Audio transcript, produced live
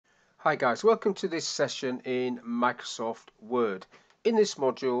Hi guys, welcome to this session in Microsoft Word. In this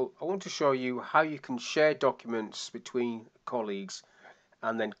module, I want to show you how you can share documents between colleagues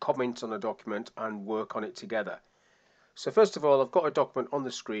and then comment on a document and work on it together. So first of all, I've got a document on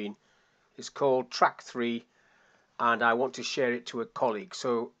the screen. It's called Track 3 and I want to share it to a colleague.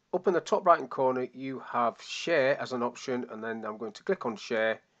 So up in the top right hand corner you have Share as an option, and then I'm going to click on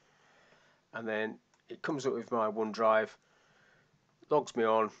Share, and then it comes up with my OneDrive, logs me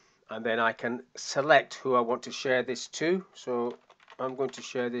on, and then I can select who I want to share this to. So I'm going to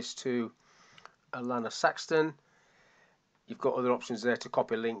share this to Alana Saxton. You've got other options there to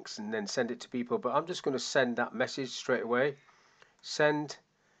copy links and then send it to people, but I'm just going to send that message straight away. Send.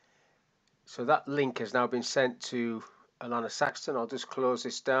 So that link has now been sent to Alana Saxton. I'll just close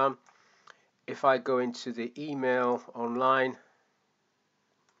this down. If I go into the email online,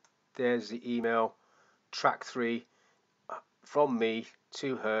 there's the email, Track 3 from me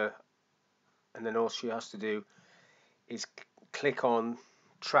to her, and then all she has to do is click on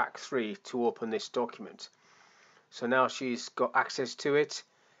Track 3 to open this document. So now she's got access to it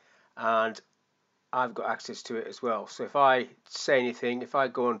and I've got access to it as well. So if I say anything, if I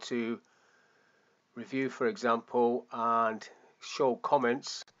go on to review, for example, and show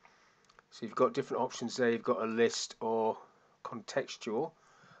comments, so you've got different options there. You've got a list or contextual.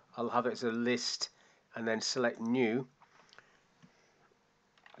 I'll have it as a list and then select new.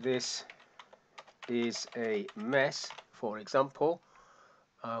 This is a mess, for example.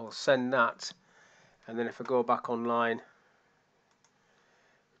 I will send that, and then if I go back online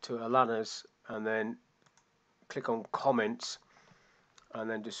to Alana's and then click on comments and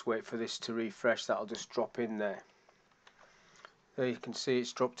then just wait for this to refresh, that'll just drop in there. There you can see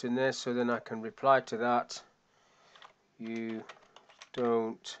it's dropped in there, so then I can reply to that. You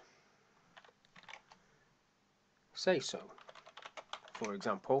don't say so, for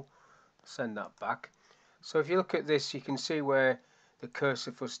example. Send that back. So if you look at this, you can see where the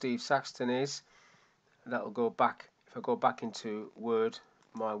cursor for Steve Saxton is. That'll go back. If I go back into Word,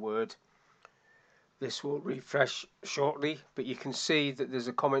 my Word, this will refresh shortly, but you can see that there's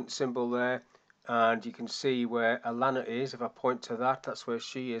a comment symbol there, and you can see where Alana is. If I point to that, that's where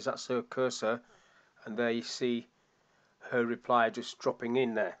she is, that's her cursor, and there you see her reply just dropping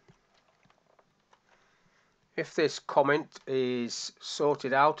in there. If this comment is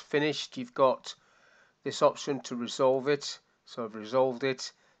sorted out, finished, you've got this option to resolve it. So I've resolved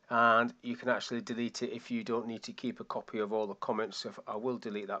it, and you can actually delete it if you don't need to keep a copy of all the comments. So I will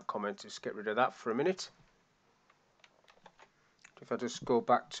delete that comment, just get rid of that for a minute. If I just go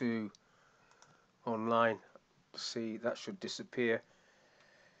back to online, see that should disappear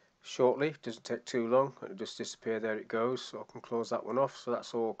shortly. Doesn't take too long, it'll just disappear. There it goes. So I can close that one off. So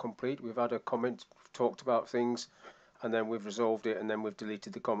that's all complete. We've had a comment, we've talked about things, and then we've resolved it, and then we've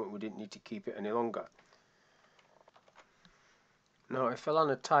deleted the comment. We didn't need to keep it any longer. Now if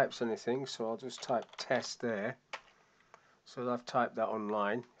Alana types anything, so I'll just type test there. So I've typed that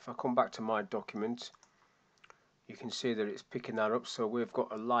online. If I come back to my document, you can see that it's picking that up. So we've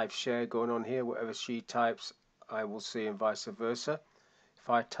got a live share going on here. Whatever she types, I will see, and vice versa. If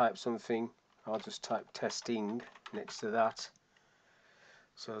I type something, I'll just type testing next to that.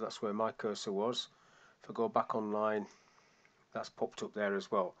 So that's where my cursor was. If I go back online, that's popped up there as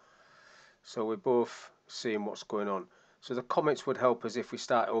well. So we're both seeing what's going on. So the comments would help us if we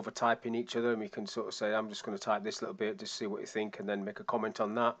start over typing each other, and we can sort of say, I'm just going to type this little bit, just see what you think, and then make a comment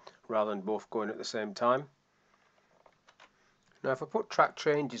on that, rather than both going at the same time. Now if I put track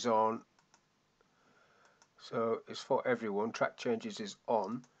changes on, so it's for everyone, track changes is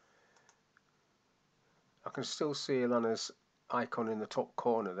on, I can still see Alana's icon in the top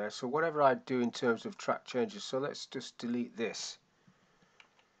corner there. So whatever I do in terms of track changes, so let's just delete this.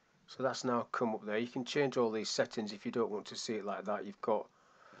 So that's now come up there. You can change all these settings if you don't want to see it like that. You've got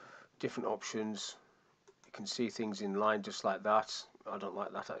different options. You can see things in line just like that. I don't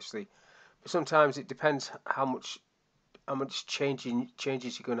like that actually. But sometimes it depends how much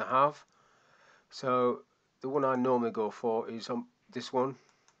changes you're going to have. So the one I normally go for is on this one.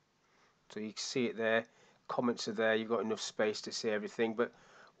 So you can see it there. Comments are there. You've got enough space to see everything. But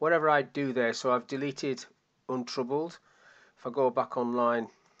whatever I do there, so I've deleted untroubled. If I go back online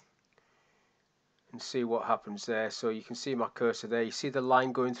and see what happens there, so you can see my cursor there. You see the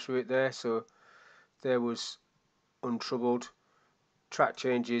line going through it there. So there was untroubled. Track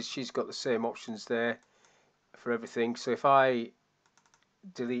changes, she's got the same options there for everything. So if I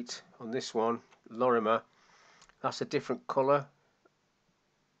delete on this one, Lorimer, that's a different color.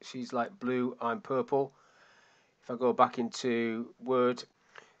 She's like blue, I'm purple. If I go back into Word,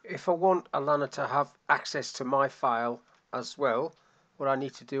 if I want Alana to have access to my file as well, what I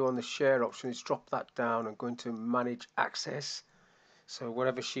need to do on the share option is drop that down and go into manage access. So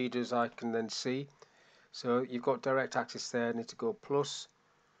whatever she does I can then see. So you've got direct access there. I need to go plus,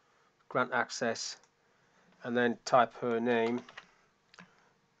 grant access, and then type her name.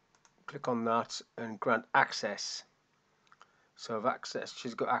 Click on that and grant access. So I've access,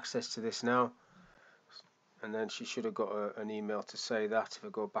 she's got access to this now, and then she should have got an email to say that. If I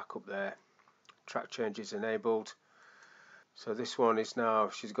go back up there, track changes enabled. So this one is now,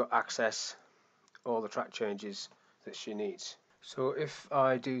 she's got access, all the track changes that she needs. So if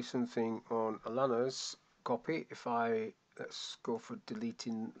I do something on Alana's copy, let's go for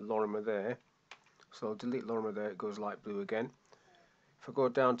deleting Lorimer there. So I'll delete Lorimer there, it goes light blue again. If I go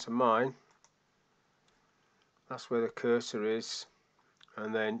down to mine, that's where the cursor is,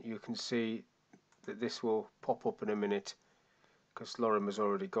 and then you can see that this will pop up in a minute because Lorimer's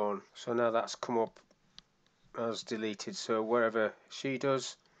already gone. So now that's come up as deleted, so wherever she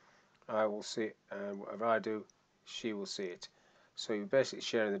does I will see it, and whatever I do she will see it. So you're basically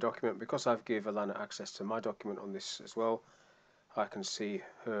sharing the document. Because I've given Alana access to my document on this as well, I can see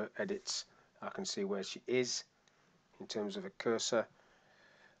her edits, I can see where she is in terms of a cursor,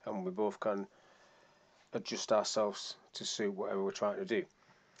 and we both can adjust ourselves to suit whatever we're trying to do.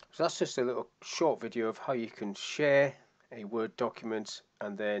 So that's just a little short video of how you can share a Word document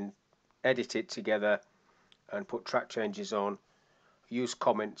and then edit it together and put track changes on, use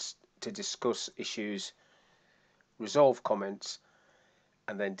comments to discuss issues, resolve comments,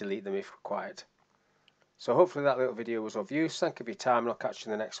 and then delete them if required. So hopefully that little video was of use. Thank you for your time, and I'll catch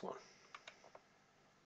you in the next one.